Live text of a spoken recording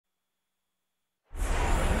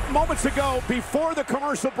Moments ago, before the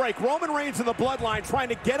commercial break, Roman Reigns and the Bloodline trying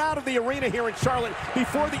to get out of the arena here in Charlotte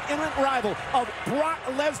before the imminent arrival of Brock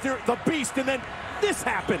Lesnar, the Beast, and then this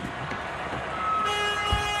happened.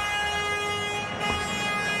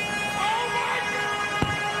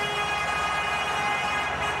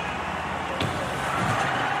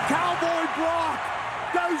 Cowboy Brock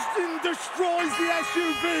goes and destroys the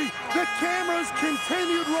SUV. The cameras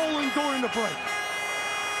continued rolling during the break.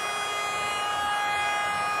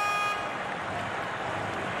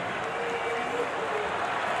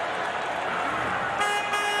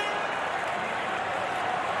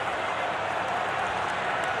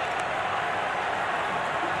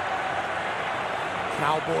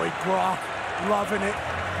 Cowboy Brock, loving it.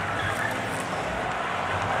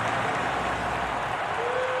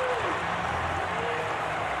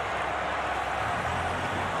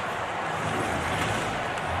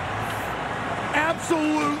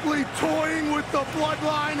 Absolutely toying with the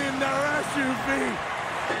Bloodline in their SUV.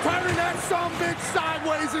 Turning that sumbitch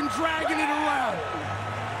sideways and dragging it around.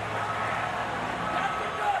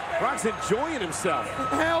 Brock's enjoying himself.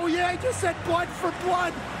 Hell yeah, he just said blood for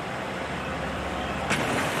blood.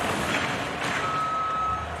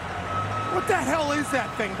 What the hell is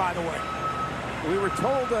that thing, by the way? We were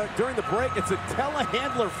told during the break it's a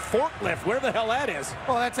telehandler forklift. Where the hell that is?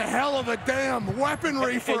 Oh, that's a hell of a damn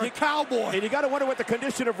weaponry for a cowboy. And you got to wonder what the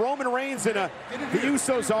condition of Roman Reigns and the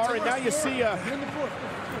Usos are. And now you see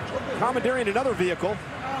commandeering another vehicle.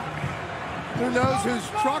 Who knows whose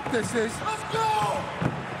truck this is? Let's go!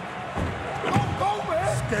 Go,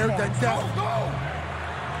 man! Scared to death. Go!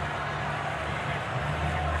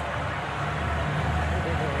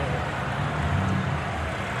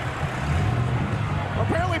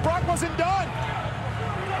 Apparently Brock wasn't done.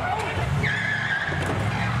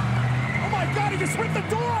 Oh my God, he just ripped the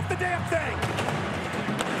door off the damn thing.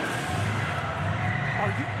 Are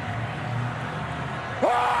you?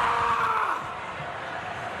 Ah!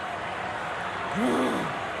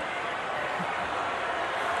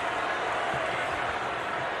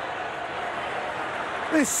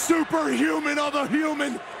 This superhuman of a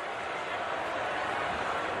human.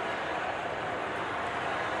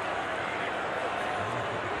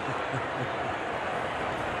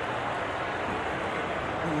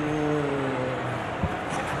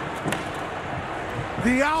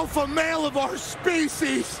 The alpha male of our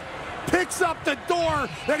species picks up the door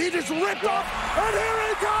that he just ripped off, and here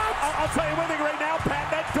he comes! I'll tell you one thing right now, Pat,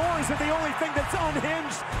 that door isn't the only thing that's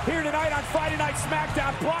unhinged here tonight on Friday Night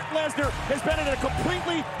Smackdown. Brock Lesnar has been at a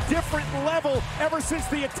completely different level ever since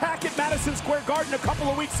the attack at Madison Square Garden a couple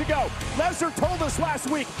of weeks ago. Lesnar told us last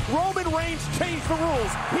week, Roman Reigns changed the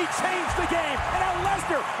rules. He changed the game, and now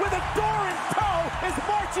Lesnar, with a door in tow, is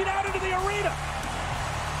marching out into the arena.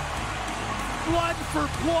 Blood for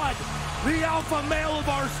blood. The alpha male of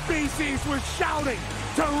our species was shouting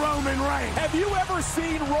to Roman Reigns. Have you ever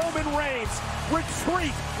seen Roman Reigns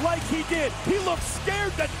retreat like he did? He looked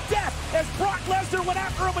scared to death as Brock Lesnar went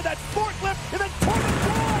after him with that forklift and then tore the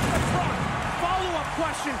door off the truck. Follow-up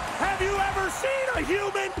question. Have you ever seen a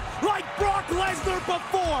human like Brock Lesnar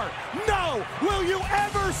before? No. Will you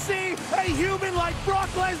ever see a human like Brock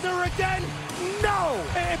Lesnar again? No.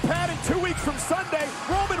 And Pat, in 2 weeks from Sunday,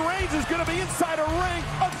 Roman Reigns is going to be inside a ring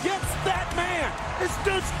against that man. This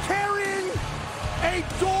dude's carrying a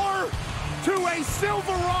door to a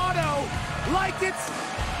Silverado like it's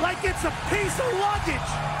a piece of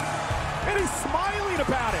luggage. And he's smiling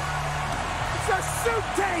about it. It's a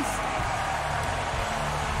suitcase.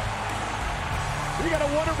 You got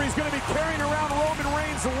to wonder if he's going to be carrying around Roman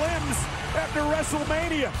Reigns' limbs after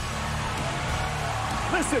WrestleMania.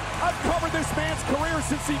 Listen, I've covered this man's career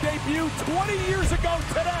since he debuted 20 years ago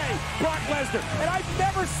today, Brock Lesnar. And I've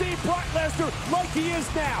never seen Brock Lesnar like he is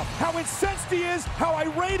now. How incensed he is, how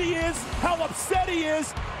irate he is, how upset he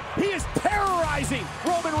is. He is terrorizing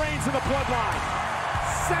Roman Reigns and the Bloodline.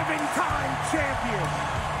 7-time champion.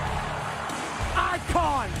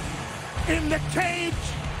 Icon in the cage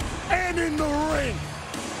and in the ring.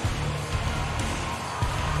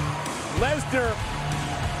 Lesnar.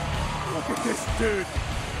 Look at this dude.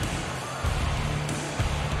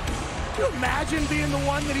 Can you imagine being the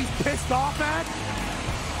one that he's pissed off at?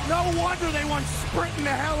 No wonder they went sprinting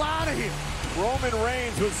the hell out of here. Roman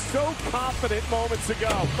Reigns was so confident moments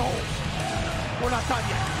ago. Oh, we're not done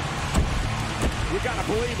yet. We gotta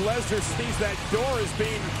believe Lesnar sees that door as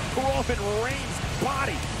being Roman Reigns'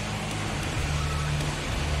 body.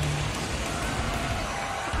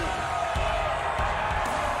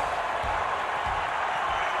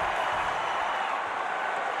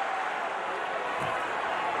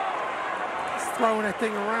 Throwing that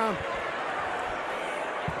thing around.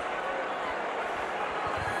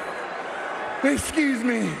 Excuse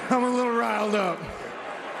me, I'm a little riled up.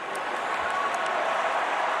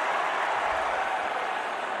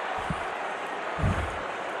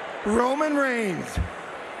 Roman Reigns,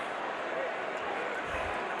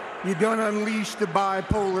 you done unleashed the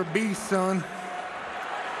bipolar beast, son.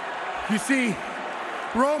 You see,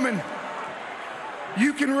 Roman,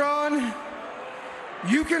 you can run,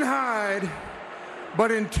 you can hide,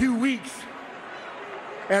 but in 2 weeks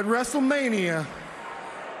at WrestleMania,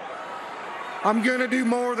 I'm gonna do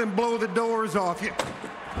more than blow the doors off you.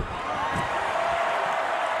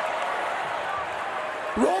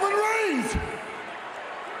 Roman Reigns,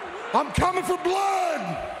 I'm coming for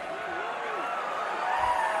blood.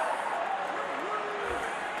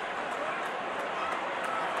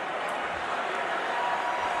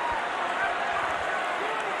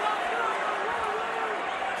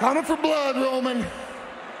 Coming for blood, Roman.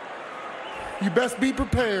 You best be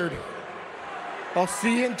prepared. I'll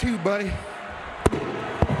see you in 2, buddy.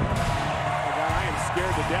 I am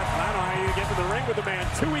scared to death, and I don't know how you get into the ring with the man.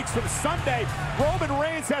 2 weeks from Sunday, Roman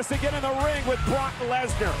Reigns has to get in the ring with Brock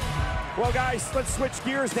Lesnar. Well, guys, let's switch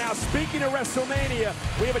gears now. Speaking of WrestleMania,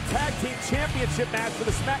 we have a tag team championship match for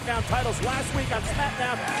the Smackdown titles. Last week on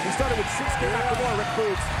Smackdown, we started with 6 Game After War, Rick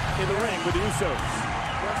Boogs in the ring with the Usos.